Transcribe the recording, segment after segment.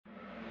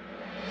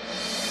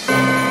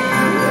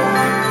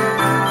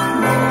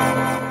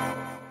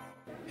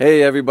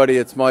Hey everybody,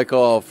 it's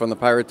Michael from the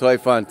Pirate Toy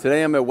Fund.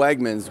 Today I'm at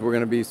Wegmans. We're going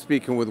to be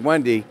speaking with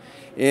Wendy,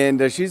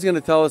 and she's going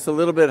to tell us a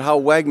little bit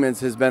how Wegmans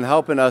has been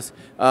helping us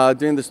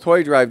during this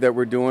toy drive that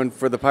we're doing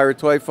for the Pirate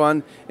Toy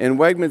Fund. And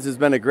Wegmans has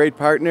been a great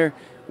partner.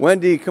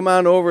 Wendy, come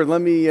on over.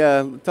 Let me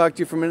talk to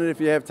you for a minute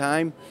if you have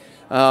time.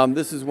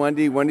 This is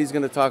Wendy. Wendy's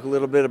going to talk a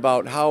little bit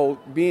about how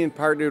being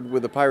partnered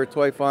with the Pirate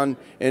Toy Fund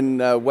and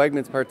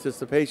Wegmans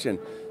participation.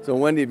 So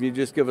Wendy, if you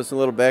just give us a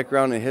little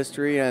background and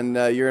history and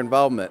your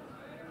involvement.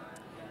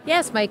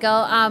 Yes,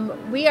 Michael.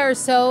 We are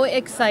so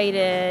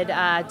excited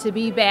to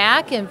be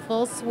back in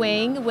full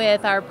swing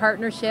with our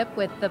partnership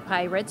with the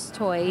Pirates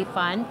Toy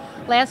Fund.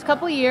 Last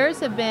couple years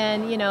have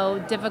been,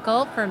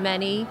 difficult for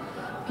many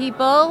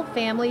people,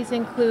 families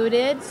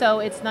included, so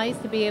it's nice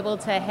to be able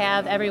to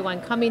have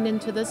everyone coming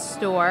into the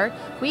store.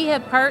 We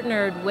have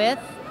partnered with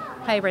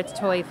Pirates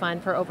Toy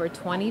Fund for over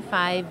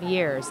 25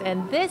 years,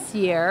 and this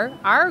year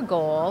our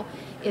goal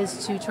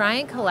is to try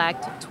and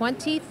collect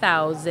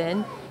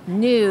 20,000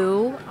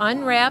 new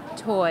unwrapped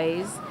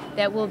toys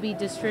that will be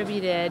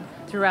distributed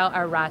throughout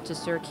our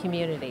Rochester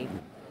community.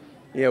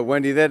 Yeah,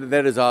 Wendy,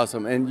 that is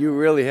awesome, and you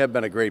really have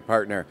been a great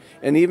partner.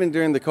 And even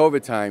during the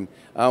COVID time,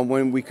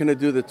 when we couldn't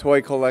do the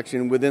toy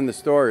collection within the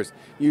stores,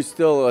 you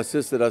still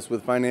assisted us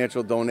with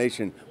financial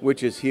donation,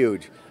 which is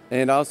huge.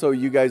 And also,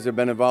 you guys have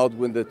been involved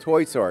with the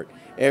toy sort.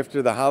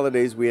 After the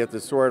holidays, we have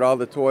to sort all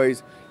the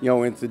toys,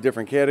 into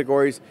different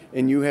categories,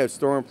 and you have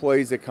store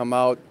employees that come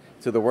out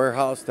to the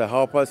warehouse to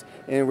help us,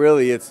 and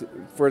really it's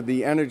for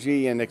the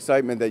energy and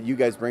excitement that you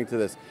guys bring to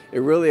this.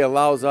 It really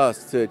allows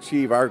us to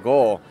achieve our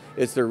goal,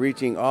 is to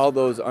reaching all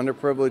those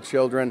underprivileged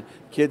children,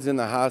 kids in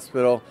the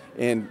hospital,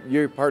 and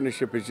your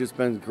partnership has just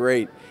been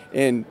great.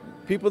 And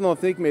people don't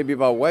think maybe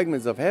about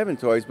Wegmans of having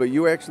toys, but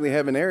you actually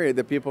have an area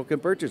that people can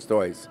purchase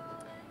toys.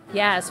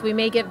 Yes, we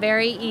make it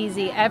very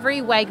easy. Every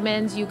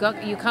Wegmans,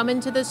 you come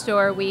into the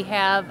store, we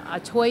have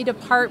a toy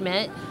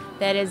department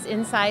that is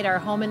inside our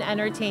home and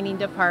entertaining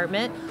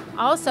department.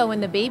 Also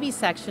in the baby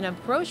section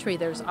of grocery,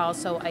 there's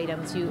also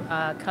items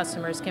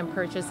customers can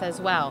purchase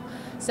as well.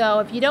 So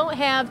if you don't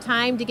have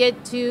time to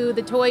get to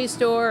the toy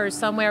store or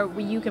somewhere,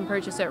 you can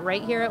purchase it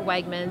right here at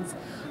Wegmans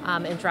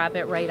and drop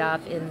it right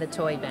off in the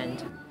toy bin.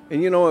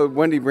 And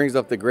Wendy brings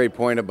up the great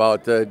point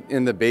about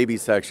in the baby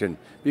section,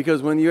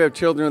 because when you have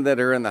children that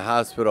are in the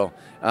hospital,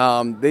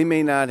 they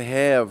may not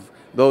have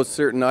those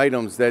certain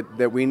items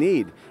that we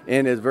need.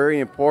 And it's very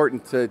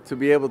important to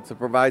be able to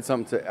provide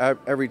something to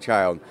every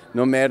child,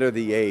 no matter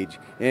the age.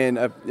 And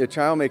a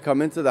child may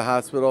come into the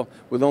hospital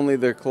with only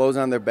their clothes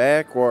on their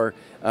back or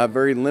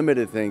very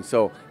limited things.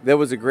 So that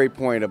was a great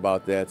point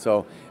about that.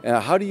 So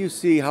how do you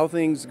see how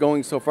things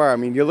going so far? I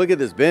mean, you look at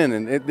this bin,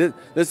 and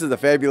this is a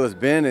fabulous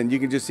bin, and you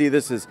can just see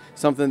this is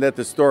something that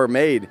the store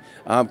made.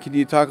 Can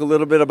you talk a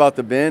little bit about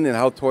the bin and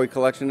how toy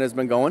collection has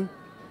been going?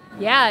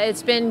 Yeah,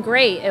 it's been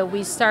great.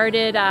 We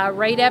started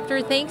right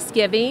after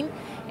Thanksgiving,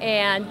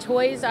 and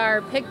toys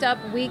are picked up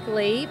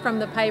weekly from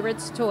the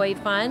Pirates Toy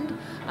Fund.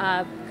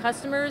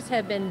 Customers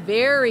have been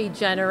very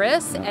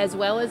generous, as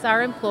well as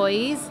our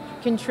employees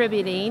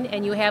contributing,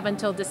 and you have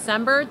until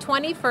December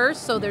 21st,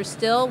 so there's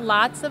still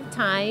lots of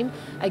time.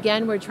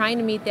 Again, we're trying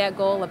to meet that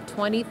goal of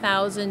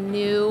 20,000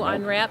 new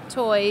unwrapped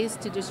toys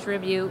to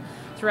distribute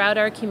throughout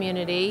our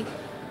community.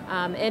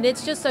 And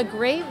it's just a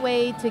great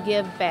way to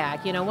give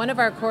back. One of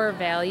our core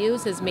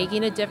values is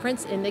making a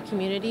difference in the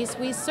communities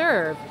we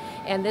serve.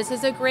 And this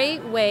is a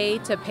great way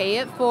to pay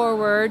it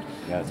forward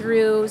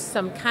through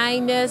some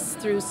kindness,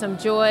 through some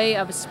joy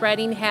of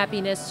spreading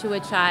happiness to a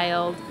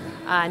child.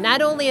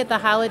 Not only at the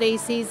holiday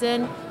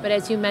season, but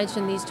as you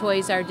mentioned, these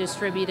toys are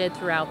distributed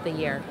throughout the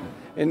year.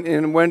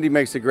 And Wendy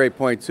makes a great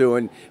point too.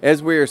 And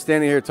as we were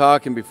standing here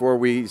talking before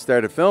we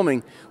started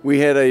filming, we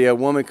had a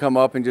woman come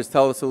up and just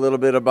tell us a little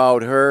bit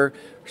about her.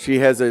 She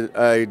has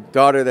a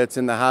daughter that's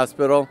in the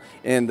hospital,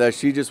 and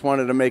she just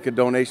wanted to make a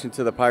donation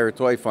to the Pirate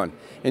Toy Fund.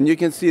 And you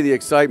can see the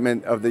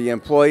excitement of the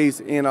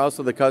employees and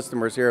also the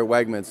customers here at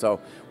Wegmans.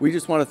 So we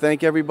just want to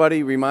thank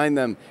everybody, remind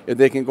them if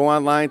they can go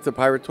online to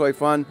Pirate Toy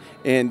Fund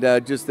and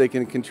they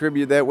can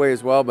contribute that way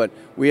as well. But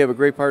we have a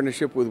great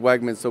partnership with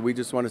Wegmans, so we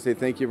just want to say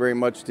thank you very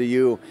much to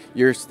you,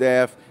 your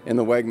staff, and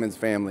the Wegmans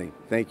family.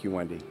 Thank you,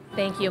 Wendy.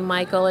 Thank you,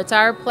 Michael. It's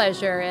our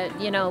pleasure.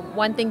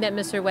 One thing that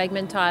Mr.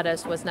 Wegman taught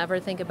us was never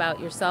think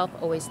about yourself,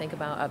 always think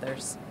about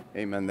others.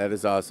 Amen. That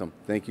is awesome.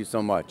 Thank you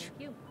so much.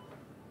 Thank you.